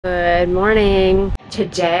Good morning.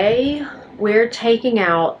 Today we're taking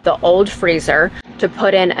out the old freezer to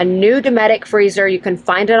put in a new Dometic freezer. You can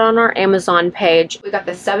find it on our Amazon page. We got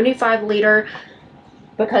the 75 liter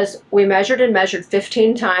because we measured and measured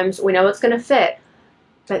 15 times. We know it's going to fit,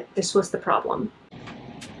 but this was the problem.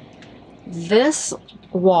 This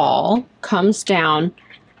wall comes down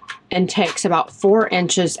and takes about 4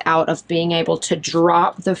 inches out of being able to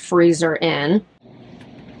drop the freezer in.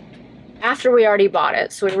 After we already bought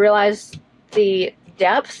it, so we realized the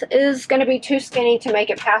depth is going to be too skinny to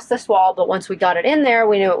make it past this wall, but once we got it in there,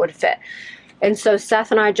 we knew it would fit. And so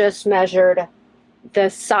Seth and I just measured the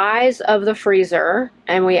size of the freezer,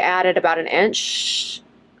 and we added about 1 inch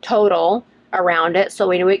total around it, so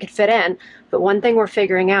we knew we could fit in. But one thing we're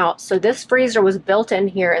figuring out, so this freezer was built in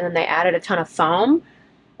here, and then they added a ton of foam,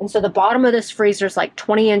 and so the bottom of this freezer is like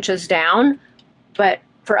 20 inches down, but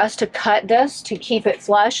for us to cut this to keep it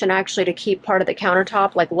flush and actually to keep part of the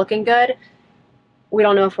countertop like looking good, we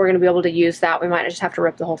don't know if we're going to be able to use that. We might just have to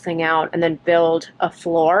rip the whole thing out and then build a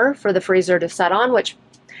floor for the freezer to set on, which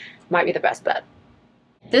might be the best bet.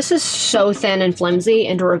 This is so thin and flimsy,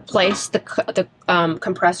 and to replace the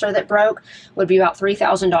compressor that broke would be about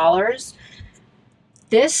 $3,000.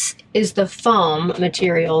 This is the foam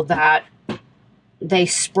material that they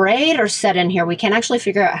sprayed or set in here. We can't actually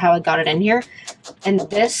figure out how I got it in here. And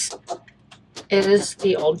this is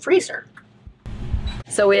the old freezer.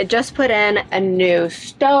 So we had just put in a new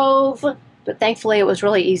stove, but thankfully it was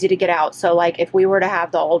really easy to get out. So like if we were to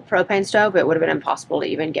have the old propane stove, it would have been impossible to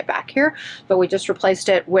even get back here. But we just replaced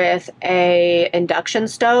it with a induction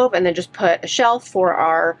stove and then just put a shelf for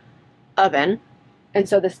our oven. And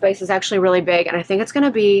so the space is actually really big, and I think it's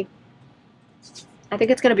gonna be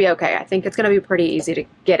okay. I think it's going to be pretty easy to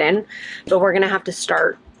get in, but we're going to have to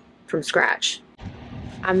start from scratch.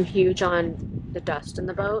 I'm huge on the dust in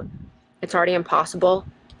the boat. It's already impossible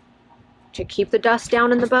to keep the dust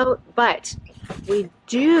down in the boat, but we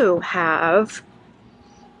do have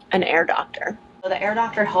an air doctor. So the air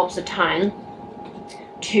doctor helps a ton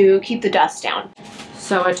to keep the dust down.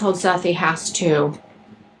 So I told Seth he has to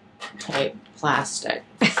tape plastic,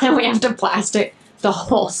 and we have to plastic the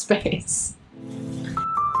whole space.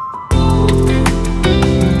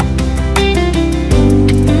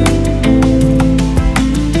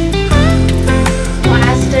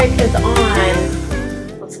 Is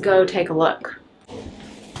on. Let's go take a look.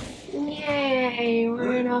 Yay,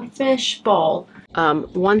 we're in a fish bowl.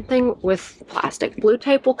 One thing with plastic, blue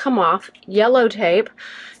tape will come off. Yellow tape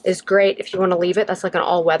is great if you want to leave it. That's like an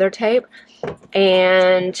all-weather tape.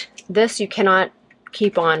 And this you cannot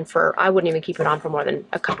keep on for, I wouldn't even keep it on for more than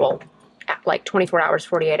a couple, like 24 hours,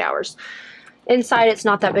 48 hours. Inside it's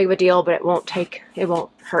not that big of a deal, but it won't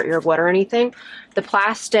hurt your wood or anything. The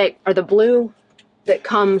plastic, or the blue that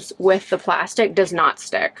comes with the plastic, does not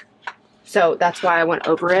stick. So that's why I went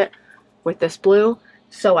over it with this blue,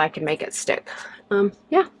 so I can make it stick.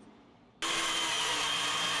 Yeah.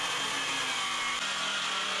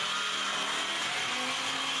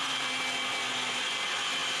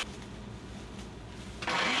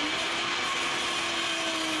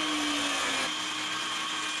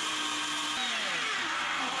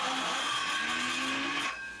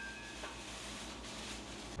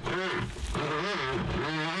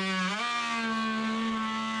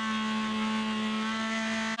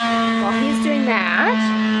 While he's doing that,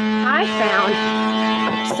 I found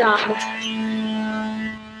some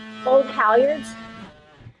old halyards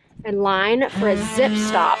and line for a zip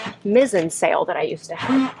stop mizzen sail that I used to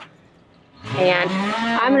have. And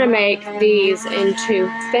I'm going to make these into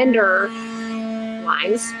fender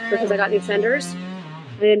lines because I got new fenders.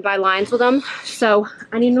 I didn't buy lines with them, so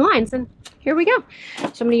I need new lines, and here we go. So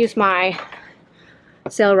I'm going to use my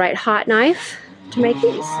Sailboat hot knife to make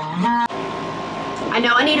these. I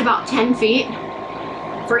know I need about 10 feet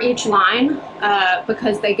for each line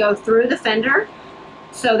because they go through the fender.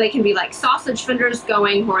 So they can be like sausage fenders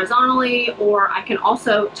going horizontally, or I can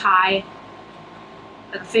also tie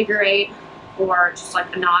a figure 8 or just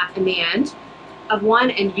like a knot in the end of one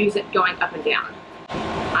and use it going up and down.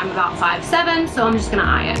 I'm about 5'7", so I'm just gonna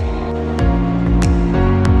eye it.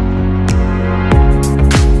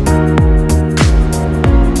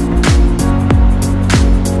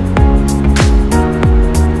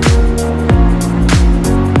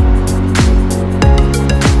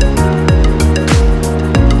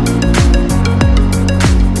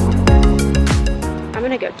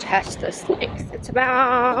 Test this length. It's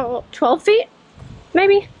about 12 feet,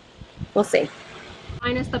 maybe. We'll see.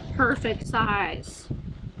 Mine is the perfect size.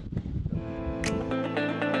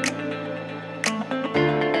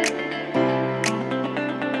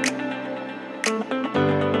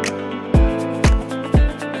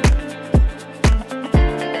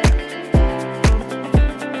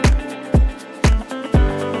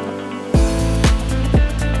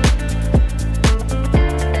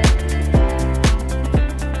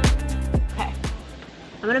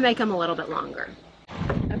 make them a little bit longer.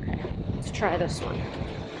 Okay, let's try this one.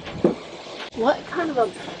 What kind of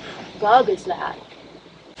a bug is that?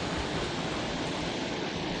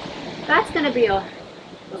 That's gonna be a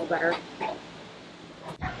little better.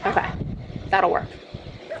 Okay, that'll work.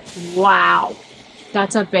 Wow,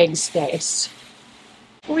 that's a big space.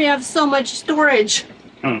 We have so much storage.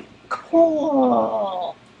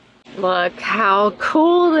 Cool. Look how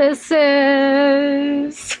cool this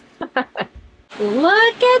is.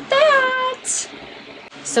 Look at that.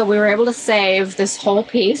 So we were able to save this whole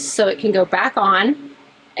piece so it can go back on,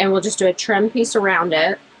 and we'll just do a trim piece around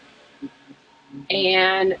it.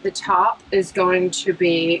 And the top is going to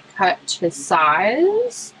be cut to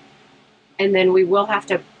size. And then we will have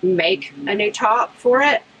to make a new top for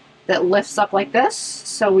it that lifts up like this.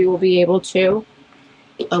 So we will be able to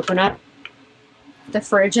open up the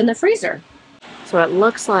fridge and the freezer. So it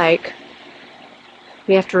looks like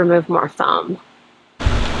we have to remove more foam.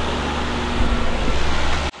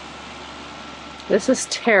 This is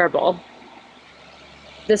terrible.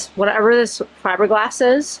 This, whatever this fiberglass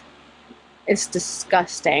is, it's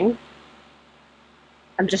disgusting.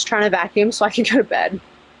 I'm just trying to vacuum so I can go to bed.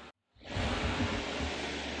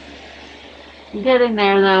 I'm getting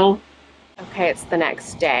there though. Okay, it's the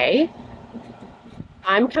next day.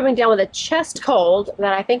 I'm coming down with a chest cold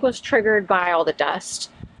that I think was triggered by all the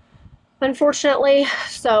dust, unfortunately.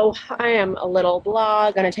 So I am a little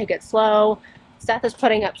blah, gonna take it slow. Seth is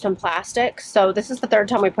putting up some plastic. So this is the third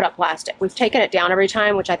time we put up plastic. We've taken it down every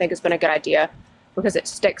time, which I think has been a good idea because it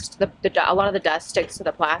sticks to a lot of the dust sticks to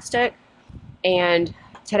the plastic. And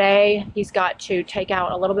today he's got to take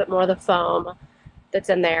out a little bit more of the foam that's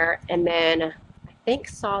in there and then I think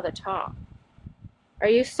saw the top. Are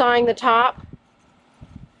you sawing the top?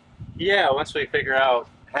 Yeah, once we figure out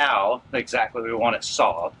how exactly we want it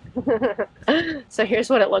sawed. So here's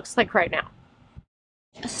what it looks like right now.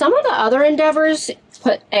 Some of the other endeavors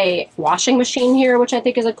put a washing machine here, which I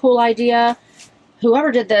think is a cool idea.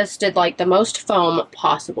 Whoever did this did like the most foam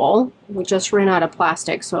possible. We just ran out of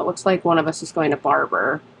plastic, so it looks like one of us is going to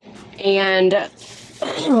barber. And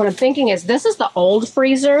what I'm thinking is this is the old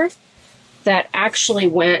freezer that actually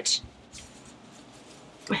went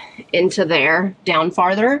into there, down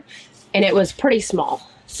farther, and it was pretty small.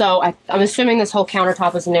 So I'm assuming this whole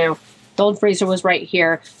countertop is new. The old freezer was right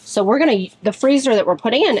here. So we're gonna, the freezer that we're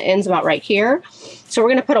putting in ends about right here. So we're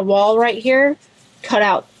gonna put a wall right here, cut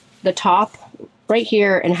out the top right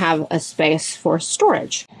here, and have a space for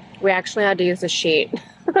storage. We actually had to use a sheet.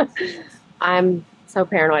 I'm so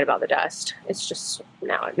paranoid about the dust. It's just,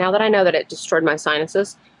 now that I know that it destroyed my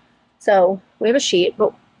sinuses. So we have a sheet,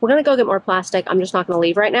 but we're gonna go get more plastic. I'm just not gonna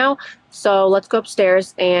leave right now. So let's go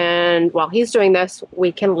upstairs, and while he's doing this,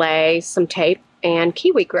 we can lay some tape and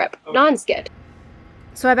Kiwi grip, non-skid.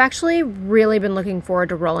 So I've actually really been looking forward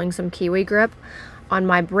to rolling some Kiwi grip on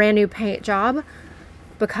my brand new paint job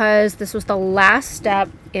because this was the last step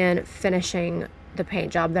in finishing the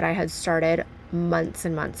paint job that I had started months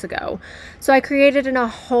and months ago. So I created a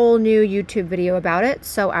whole new YouTube video about it,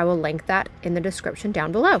 so I will link that in the description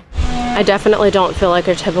down below. I definitely don't feel like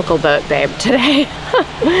a typical boat babe today.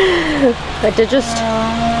 I did just,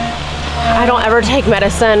 I don't ever take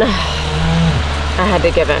medicine. I had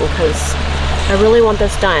to give in because I really want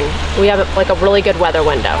this done. We have like a really good weather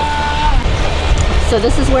window. So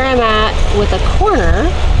this is where I'm at with a corner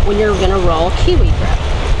when you're gonna roll Kiwi grip.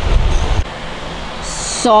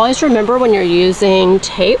 So always remember when you're using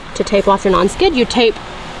tape to tape off your non-skid, you tape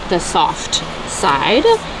the soft side,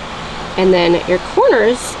 and then your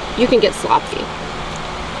corners, you can get sloppy.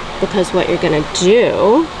 Because what you're gonna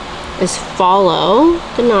do is follow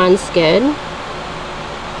the non-skid,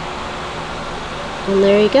 and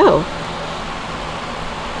there you go.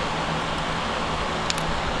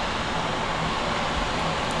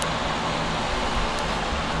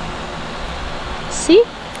 See?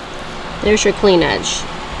 There's your clean edge.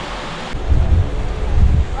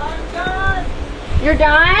 I'm done. You're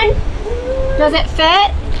done? Does it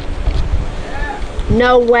fit? Yeah.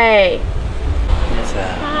 No way. Yes,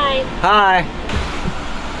 Hi. Hi.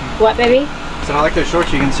 What, baby? So I like those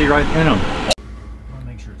shorts, you can see right in them.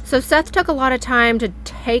 So Seth took a lot of time to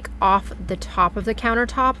take off the top of the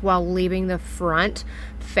countertop while leaving the front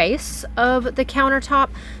face of the countertop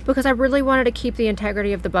because I really wanted to keep the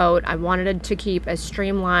integrity of the boat. I wanted it to keep as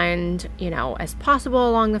streamlined, you know, as possible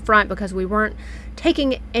along the front because we weren't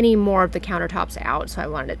taking any more of the countertops out, so I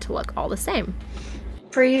wanted it to look all the same.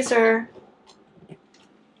 Freezer.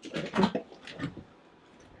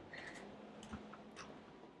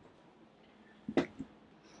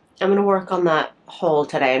 I'm gonna work on that hole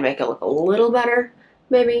today and make it look a little better,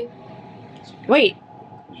 maybe. Wait,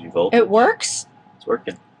 it works? It's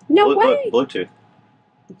working. No Look, way! Bluetooth.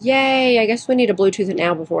 Yay! I guess we need to Bluetooth it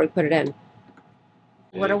now before we put it in.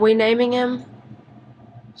 What are we naming him?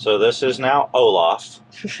 So this is now Olaf.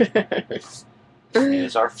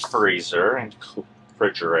 He's our freezer and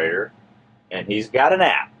refrigerator, and he's got an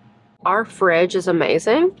app. Our fridge is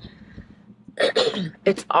amazing.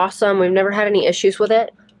 It's awesome. We've never had any issues with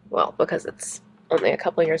it. Well, because it's only a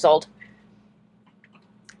couple years old.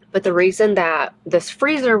 But the reason that this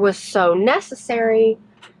freezer was so necessary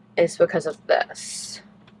is because of this.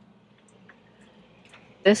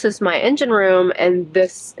 This is my engine room, and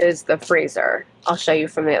this is the freezer. I'll show you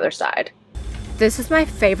from the other side. This is my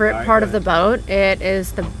favorite part of the boat. It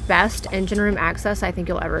is the best engine room access I think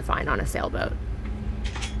you'll ever find on a sailboat.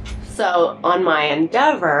 So on my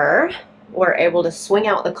Endeavor, we're able to swing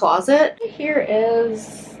out the closet. Here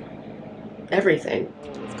is everything.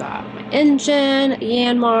 We've got my engine,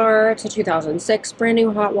 Yanmar. It's a 2006 brand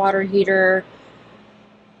new hot water heater.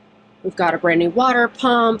 We've got a brand new water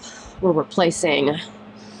pump. We're replacing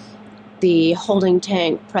the holding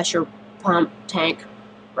tank, pressure pump tank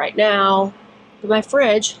right now. But my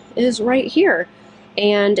fridge is right here,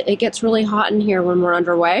 and it gets really hot in here when we're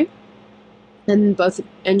underway. And both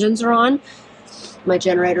engines are on. My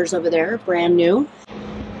generator's over there, brand new.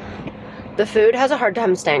 The food has a hard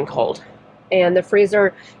time staying cold. And the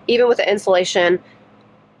freezer, even with the insulation,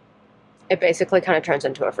 it basically kind of turns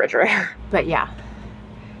into a refrigerator. But yeah,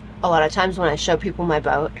 a lot of times when I show people my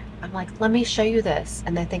boat, I'm like, let me show you this.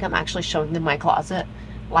 And they think I'm actually showing them my closet,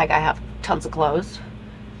 like I have tons of clothes.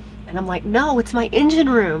 And I'm like, no, it's my engine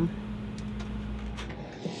room.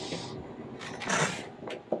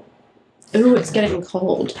 Ooh, it's getting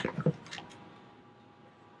cold.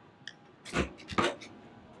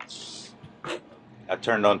 I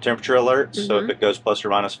turned on temperature alerts, so if it goes plus or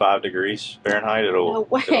minus 5 degrees Fahrenheit, it'll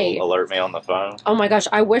alert me on the phone. Oh my gosh,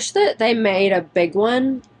 I wish that they made a big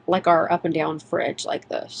one, like our up and down fridge, like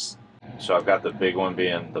this. So I've got the big one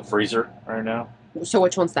being the freezer right now. So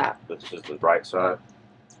which one's that? This is the right side.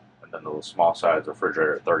 And then the little small side is the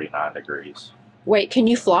refrigerator at 39 degrees. Wait, can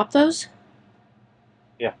you flop those?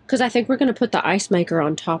 Yeah. Because I think we're going to put the ice maker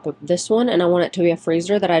on top of this one, and I want it to be a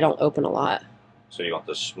freezer that I don't open a lot. So you want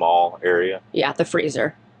the small area? Yeah, the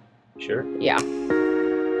freezer. Sure. Yeah. I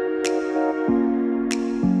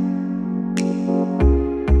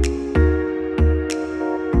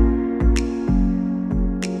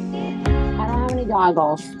don't have any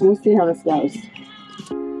goggles. We'll see how this goes.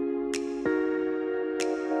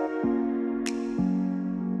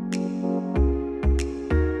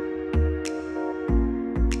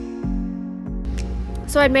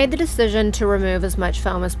 So I'd made the decision to remove as much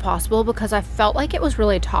foam as possible because I felt like it was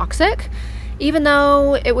really toxic. Even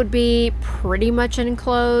though it would be pretty much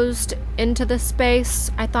enclosed into the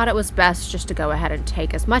space, I thought it was best just to go ahead and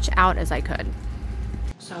take as much out as I could.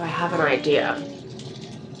 So I have an idea.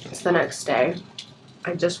 It's the next day.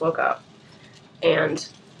 I just woke up and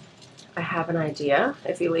I have an idea.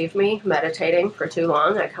 If you leave me meditating for too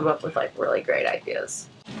long, I come up with like really great ideas.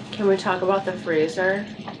 Can we talk about the freezer?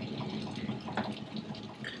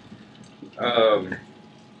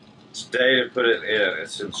 It's day to put it in.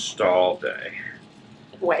 It's install day.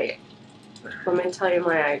 Wait, let me tell you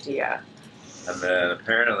my idea. And then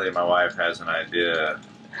apparently my wife has an idea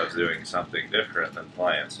of doing something different than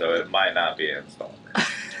planned, so it might not be installed.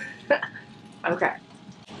 Okay.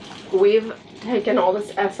 We've taken all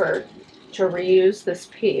this effort to reuse this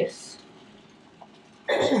piece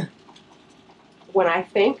when I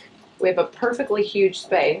think we have a perfectly huge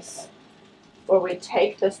space where we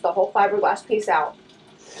take the whole fiberglass piece out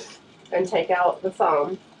and take out the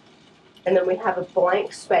foam, and then we have a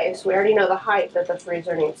blank space. We already know the height that the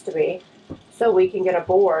freezer needs to be, so we can get a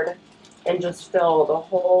board and just fill the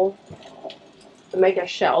whole, make a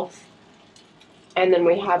shelf, and then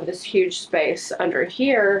we have this huge space under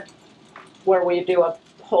here where we do a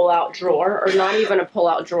pull-out drawer, or not even a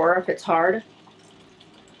pull-out drawer if it's hard,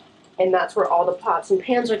 and that's where all the pots and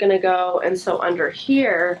pans are going to go. And so under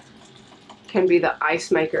here can be the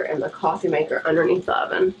ice maker and the coffee maker underneath the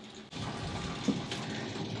oven.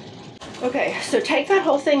 Okay, so take that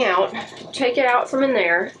whole thing out, take it out from in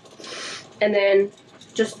there, and then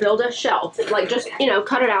just build a shelf. Like, just, you know,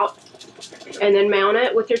 cut it out and then mount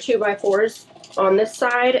it with your 2x4s on this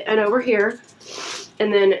side and over here.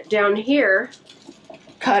 And then down here,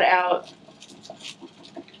 cut out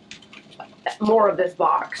more of this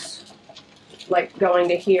box, like going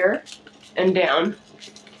to here and down.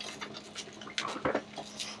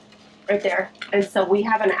 Right there. And so we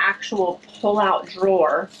have an actual pull-out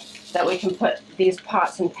drawer that we can put these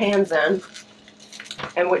pots and pans in,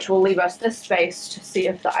 and which will leave us this space to see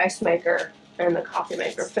if the ice maker and the coffee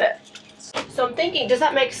maker fit. So I'm thinking, does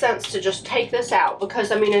that make sense to just take this out?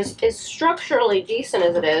 Because I mean, as structurally decent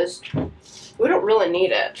as it is, we don't really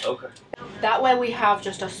need it. Okay. That way we have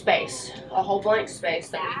just a space, a whole blank space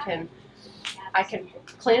that I can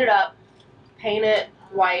clean it up, paint it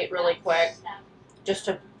white really quick, just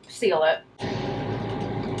to seal it.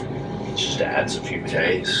 Just adds a few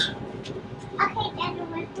days. I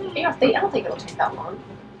don't think it'll take that long.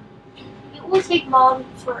 It will take Mom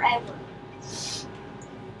forever.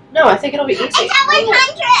 No, I think it'll be easy. It's at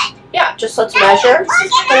 100! Yeah, just let's measure,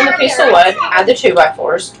 put in the piece of wood, add the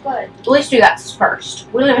 2x4s. At least do that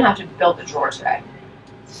first. We don't even have to build the drawer today.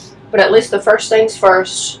 But at least the first things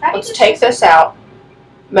first, let's take this out,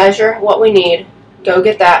 measure what we need, go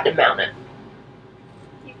get that and mount it.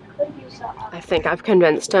 I think I've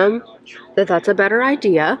convinced him that that's a better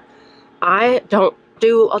idea. I don't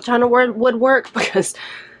do a ton of woodwork because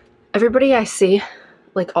everybody I see,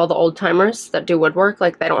 like all the old timers that do woodwork,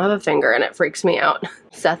 like they don't have a finger and it freaks me out.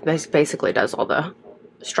 Seth basically does all the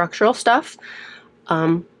structural stuff.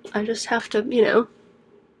 I just have to, you know,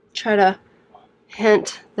 try to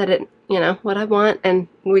hint that it, you know, what I want, and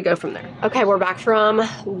we go from there. Okay, we're back from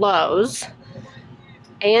Lowe's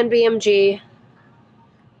and BMG,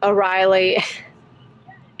 O'Reilly,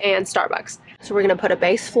 and Starbucks. So we're gonna put a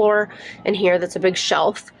base floor in here that's a big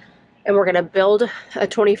shelf, and we're gonna build a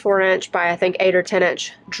 24-inch by I think 8 or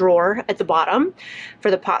 10-inch drawer at the bottom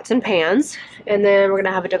for the pots and pans. And then we're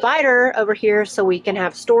gonna have a divider over here so we can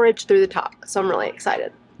have storage through the top. So I'm really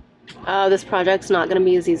excited. This project's not gonna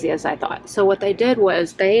be as easy as I thought. So what they did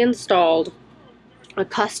was they installed a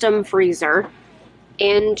custom freezer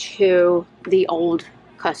into the old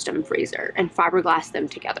custom freezer and fiberglass them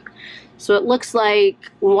together. So it looks like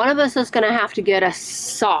one of us is gonna have to get a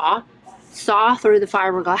saw through the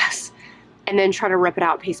fiberglass and then try to rip it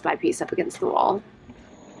out piece by piece up against the wall.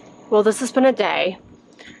 Well, this has been a day.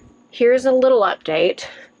 Here's a little update.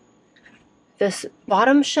 This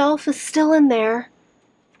bottom shelf is still in there,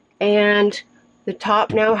 and the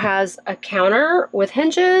top now has a counter with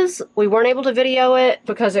hinges. We weren't able to video it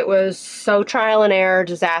because it was so trial and error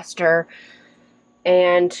disaster.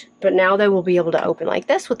 But now they will be able to open like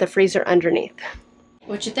this with the freezer underneath.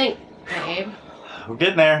 What you think, babe? We're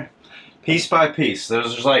getting there. Piece by piece.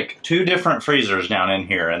 There's like 2 different freezers down in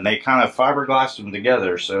here, and they kind of fiberglass them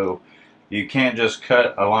together, so you can't just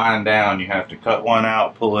cut a line down. You have to cut one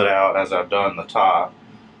out, pull it out, as I've done the top.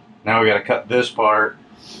 Now we got to cut this part,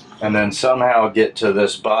 and then somehow get to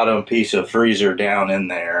this bottom piece of freezer down in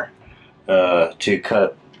there to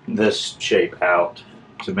cut this shape out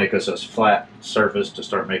to make us a flat surface to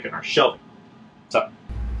start making our shelf. So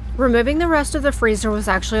removing the rest of the freezer was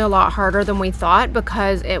actually a lot harder than we thought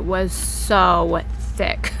because it was so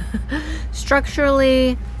thick.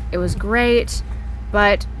 Structurally, it was great,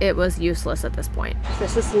 but it was useless at this point.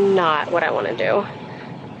 This is not what I want to do.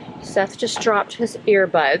 Seth just dropped his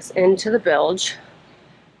earbuds into the bilge.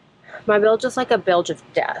 My bilge is like a bilge of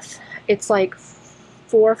death. It's like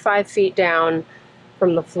 4 or 5 feet down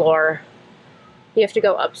from the floor. You have to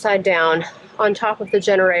go upside down on top of the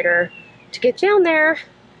generator to get down there.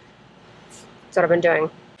 That's what I've been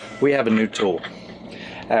doing. we have a new tool.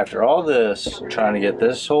 After all this, trying to get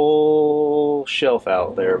this whole shelf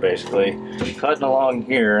out there, basically, cutting along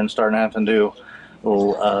here and starting having to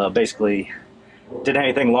do, basically, didn't have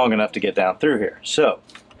anything long enough to get down through here. So,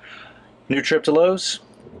 new trip to Lowe's,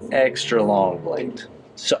 extra long blade.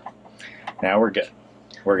 So, now we're good.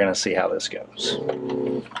 We're gonna see how this goes.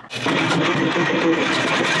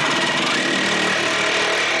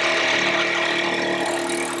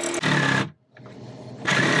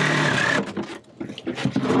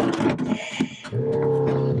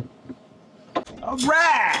 All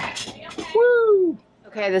right! Woo!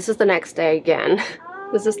 Okay, this is the next day again.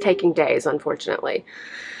 This is taking days, unfortunately.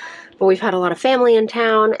 But we've had a lot of family in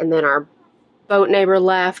town, and then our boat neighbor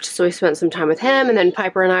left, so we spent some time with him, and then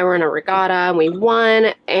Piper and I were in a regatta, and we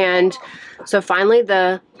won, and so finally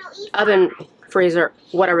the oven freezer,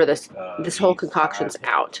 whatever this whole concoction's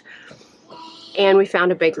out, and we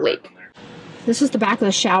found a big leak. This is the back of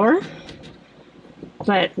the shower,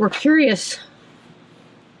 but we're curious,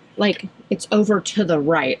 like, it's over to the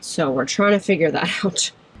right, so we're trying to figure that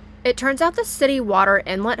out. It turns out the city water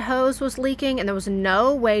inlet hose was leaking and there was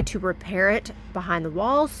no way to repair it behind the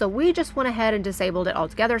wall, so we just went ahead and disabled it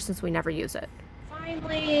altogether since we never use it.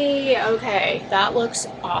 Finally, okay, that looks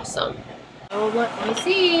awesome. Oh, let me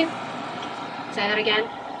see. Say that again.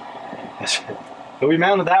 But we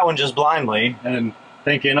mounted that one just blindly and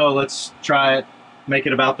thinking, oh, let's try it, make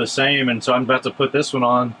it about the same, and so I'm about to put this one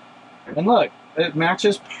on. And look, it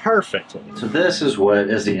matches perfectly. So this is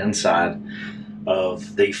what is the inside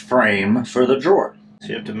of the frame for the drawer. So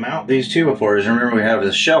you have to mount these 2x4s. Remember, we have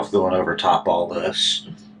this shelf going over top all this.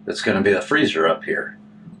 That's going to be the freezer up here.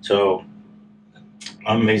 So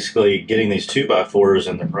I'm basically getting these 2x4s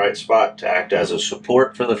in the right spot to act as a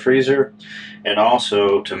support for the freezer and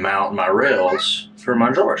also to mount my rails for my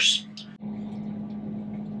drawers.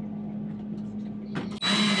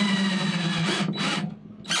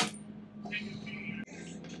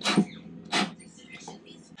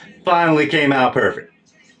 Finally came out perfect.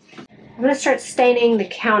 I'm going to start staining the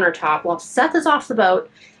countertop while Seth is off the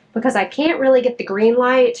boat because I can't really get the green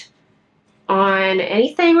light on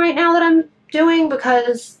anything right now that I'm doing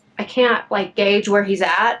because I can't like gauge where he's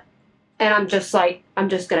at, and I'm just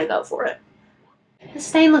gonna go for it. The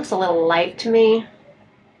stain looks a little light to me.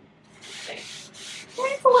 It's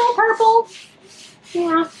a little purple.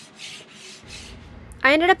 Yeah.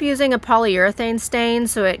 I ended up using a polyurethane stain,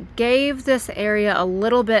 so it gave this area a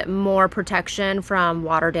little bit more protection from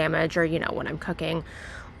water damage or, you know, when I'm cooking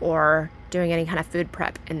or doing any kind of food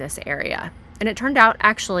prep in this area. And it turned out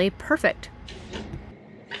actually perfect.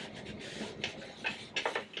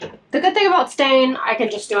 The good thing about stain, I can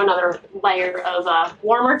just do another layer of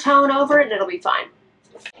warmer tone over it and it'll be fine.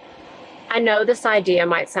 I know this idea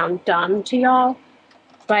might sound dumb to y'all,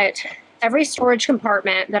 but every storage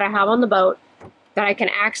compartment that I have on the boat that I can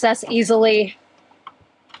access easily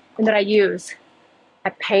and that I use, I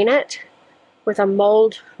paint it with a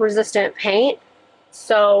mold resistant paint.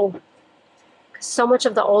 So much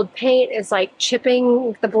of the old paint is like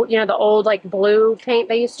chipping the, you know, the old like blue paint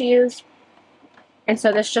they used to use. And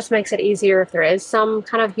so this just makes it easier if there is some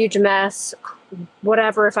kind of huge mess,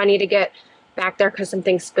 whatever, if I need to get back there because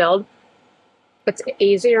something spilled. It's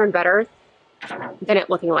easier and better than it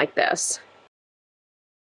looking like this.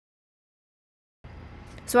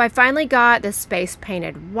 So I finally got this space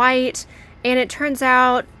painted white, and it turns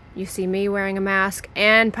out you see me wearing a mask,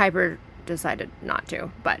 and Piper decided not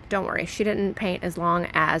to, but don't worry, she didn't paint as long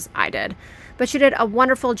as I did. But she did a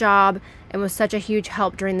wonderful job and was such a huge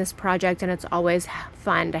help during this project, and it's always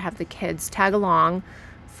fun to have the kids tag along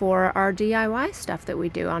for our DIY stuff that we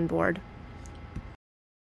do on board.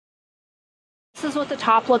 This is what the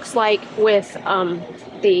top looks like with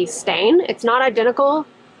the stain. It's not identical.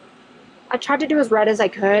 I tried to do as red as I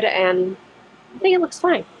could, and I think it looks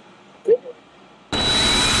fine.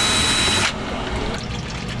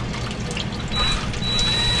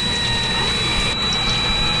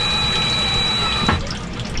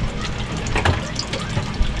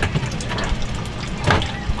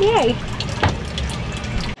 Yay!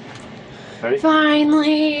 Ready?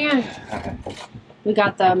 Finally! We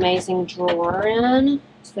got the amazing drawer in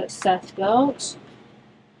that Seth built.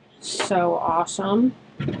 So awesome.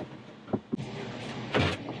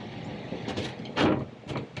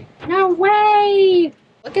 No way!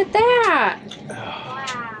 Look at that!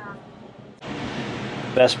 Wow.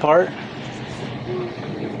 Best part?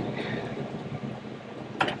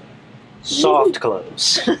 Soft close.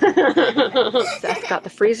 Seth got the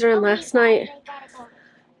freezer in last night,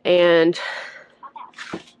 and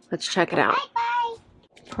let's check it out.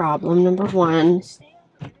 Problem number one,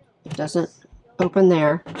 it doesn't open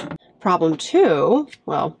there. Problem two,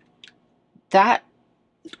 well, that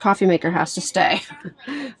coffee maker has to stay.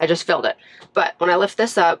 I just filled it, but when I lift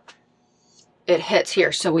this up, it hits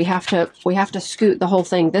here, so we have to scoot the whole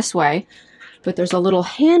thing this way. But there's a little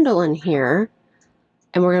handle in here,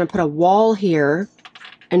 and we're going to put a wall here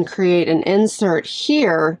and create an insert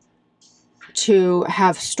here to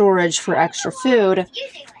have storage for extra food.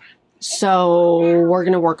 So we're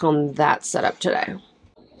going to work on that setup today.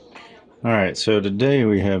 All right, so today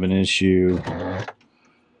we have an issue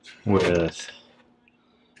with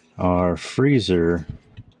our freezer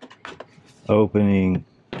opening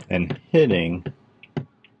and hitting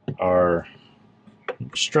our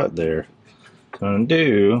strut there. So what I'm going to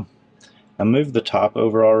do, I moved the top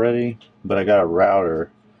over already, but I got a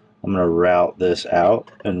router. I'm going to route this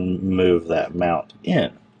out and move that mount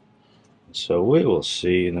in. So we will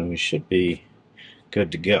see, and then we should be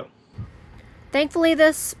good to go. Thankfully,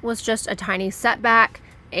 this was just a tiny setback,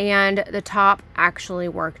 and the top actually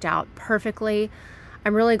worked out perfectly.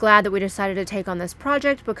 I'm really glad that we decided to take on this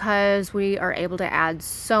project because we are able to add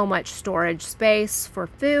so much storage space for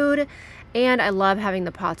food, and I love having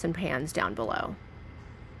the pots and pans down below.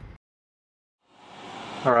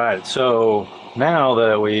 All right, so now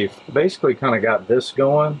that we've basically kind of got this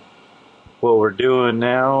going, what we're doing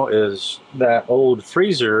now is that old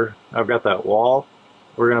freezer, I've got that wall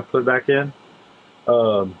we're going to put back in,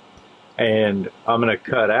 and I'm going to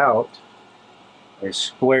cut out a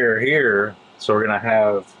square here, so we're going to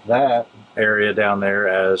have that area down there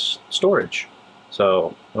as storage. So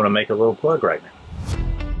I'm going to make a little plug right now.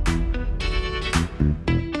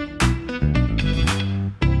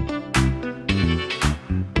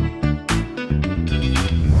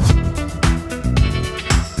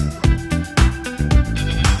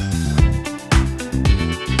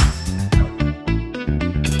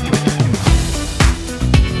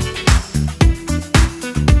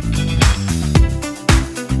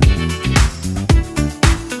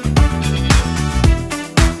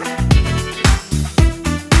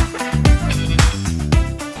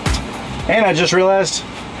 I just realized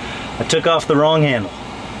I took off the wrong handle.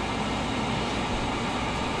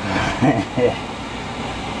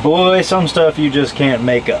 Boy, some stuff you just can't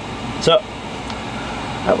make up. So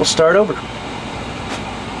I will start over.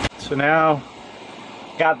 So now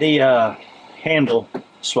got the handle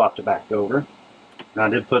swapped back over. And I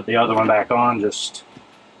did put the other one back on just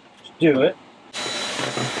to do it.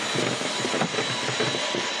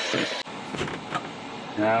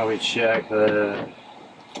 Now we check that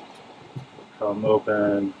come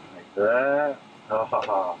open like that. Oh, ha,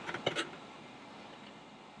 ha.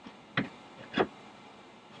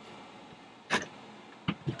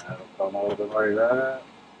 That'll come over like that.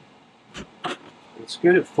 It's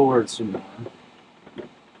good at forward some more.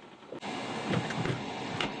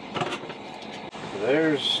 So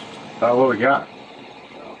there's about what we got.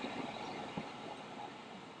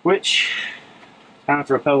 Which, time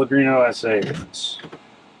for a Pellegrino, I say it's.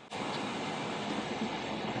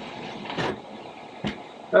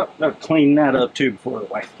 Oh, I'll clean that up too before the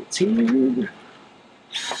wife gets here.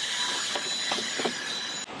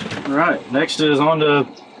 Alright, next is on to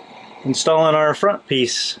installing our front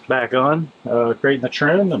piece back on, creating the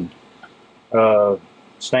trim and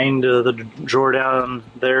staying to the drawer down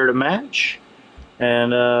there to match,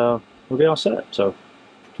 and we'll be all set. So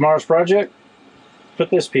tomorrow's project, put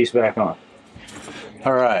this piece back on.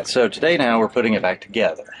 Alright, so today now we're putting it back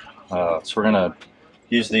together. So we're going to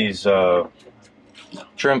use these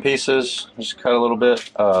trim pieces, just cut a little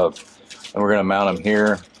bit, and we're going to mount them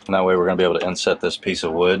here, and that way we're going to be able to inset this piece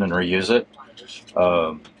of wood and reuse it.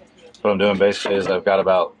 What I'm doing basically is I've got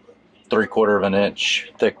about 3/4 of an inch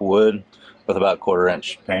thick wood with about 1/4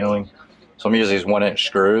 inch paneling. So I'm using these 1-inch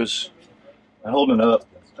screws. I'm holding it up,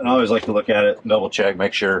 and I always like to look at it, double check,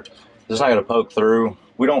 make sure it's not going to poke through.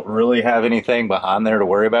 We don't really have anything behind there to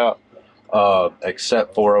worry about.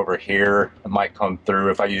 Except for over here, it might come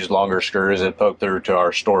through. If I use longer screws, it poke through to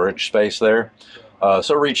our storage space there.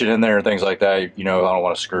 So reaching in there and things like that, you know, I don't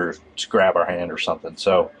want to grab our hand or something.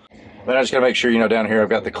 So then I just gotta make sure, you know, down here I've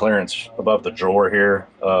got the clearance above the drawer here.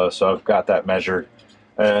 So I've got that measured,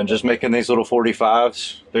 and just making these little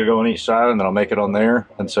 45s to go on each side, and then I'll make it on there.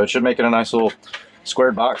 And so it should make it a nice little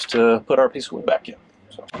squared box to put our piece of wood back in.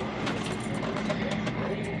 So.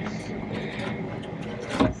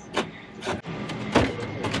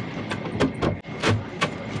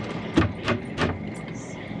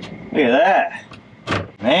 Look at that.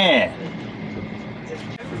 Man. It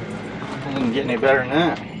doesn't get any better than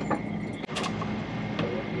that.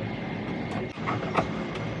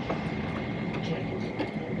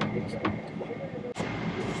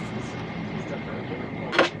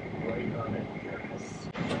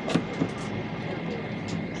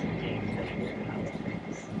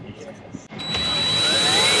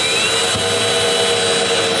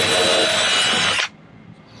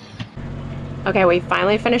 Okay, we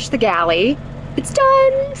finally finished the galley. It's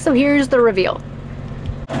done! So here's the reveal.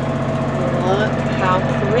 Look how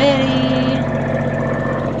pretty.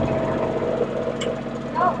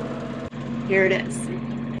 Here it is.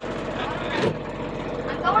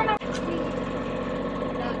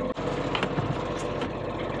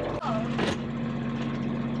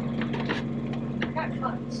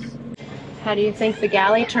 How do you think the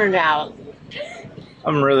galley turned out?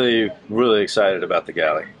 I'm really excited about the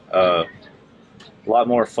galley. A lot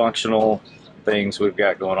more functional things we've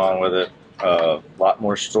got going on with it. A lot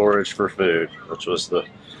more storage for food, which was the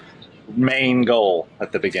main goal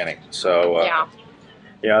at the beginning. So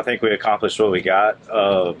yeah, I think we accomplished what we got.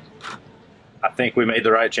 I think we made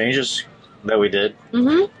the right changes that we did.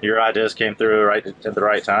 Your ideas came through right at the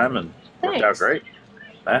right time and worked out great.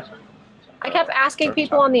 I kept asking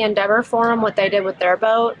people on the Endeavor forum what they did with their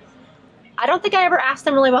boat. I don't think I ever asked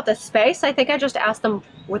them really about the space. I think I just asked them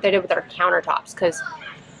what they did with their countertops, because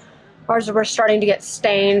ours were starting to get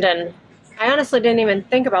stained, and I honestly didn't even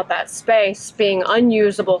think about that space being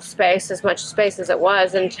unusable space, as much space as it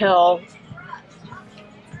was, until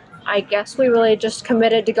I guess we really just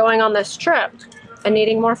committed to going on this trip and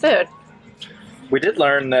needing more food. We did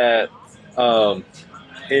learn that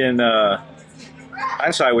in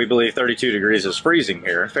hindsight, we believe 32 degrees is freezing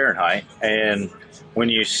here in Fahrenheit, and when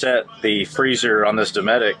you set the freezer on this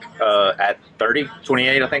Dometic at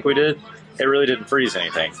 28, I think we did, it really didn't freeze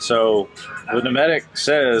anything. So the Dometic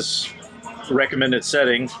says recommended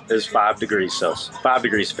setting is 5 degrees Celsius, 5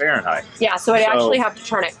 degrees Fahrenheit. Yeah, so I'd actually have to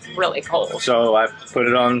turn it really cold. So I put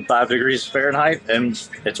it on 5 degrees Fahrenheit, and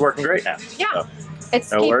it's working great now. Yeah,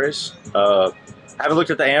 so, no worries. I haven't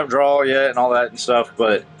looked at the amp draw yet and all that and stuff,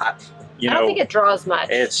 but I don't think it draws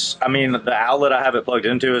much. I mean, the outlet I have it plugged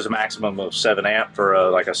into is a maximum of 7 amp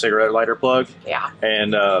for like a cigarette lighter plug. Yeah.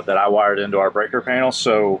 And that I wired into our breaker panel.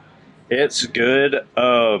 So It's good.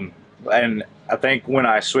 And I think when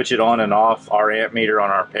I switch it on and off, our amp meter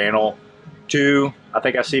on our panel, I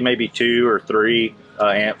think I see maybe 2 or 3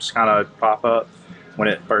 amps kind of pop up when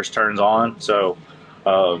it first turns on. So,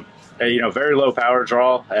 you know, very low power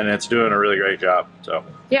draw, and it's doing a really great job. So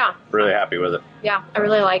yeah, really happy with it. Yeah, I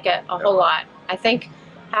really like it a whole lot. I think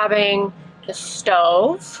having the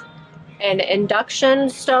stove, an induction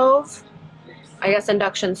stove, I guess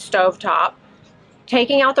induction stove top,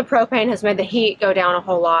 taking out the propane has made the heat go down a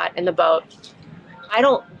whole lot in the boat. I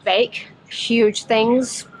don't bake huge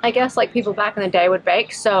things, I guess, like people back in the day would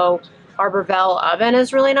bake, so our Breville oven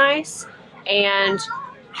is really nice. And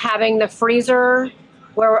having the freezer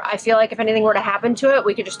where I feel like if anything were to happen to it,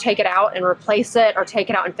 we could just take it out and replace it, or take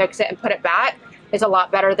it out and fix it and put it back, is a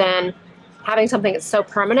lot better than having something that's so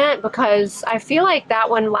permanent, because I feel like that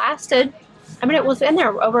one lasted, I mean, it was in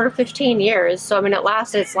there over 15 years, so I mean, it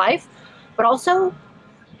lasted its life. But also,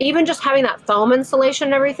 even just having that foam insulation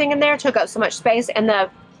and everything in there took up so much space, and the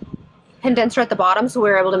condenser at the bottom, so we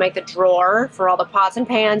were able to make the drawer for all the pots and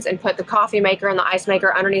pans and put the coffee maker and the ice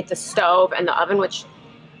maker underneath the stove and the oven, which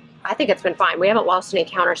I think it's been fine. We haven't lost any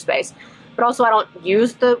counter space. But also, I don't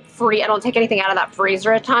use I don't take anything out of that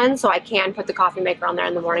freezer a ton, so I can put the coffee maker on there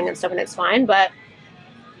in the morning and stuff, and it's fine. But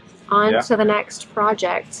on to the next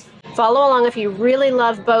project. Follow along if you really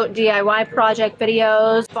love boat DIY project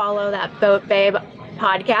videos. Follow that Boat Babe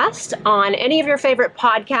podcast on any of your favorite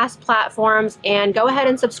podcast platforms, and go ahead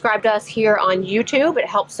and subscribe to us here on YouTube. It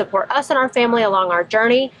helps support us and our family along our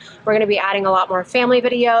journey. We're going to be adding a lot more family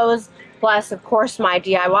videos, plus of course my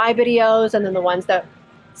DIY videos, and then the ones that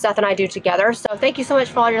Seth and I do together. So thank you so much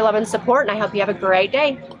for all your love and support, and I hope you have a great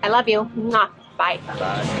day. I love you. Mwah. Bye.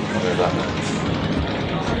 Bye.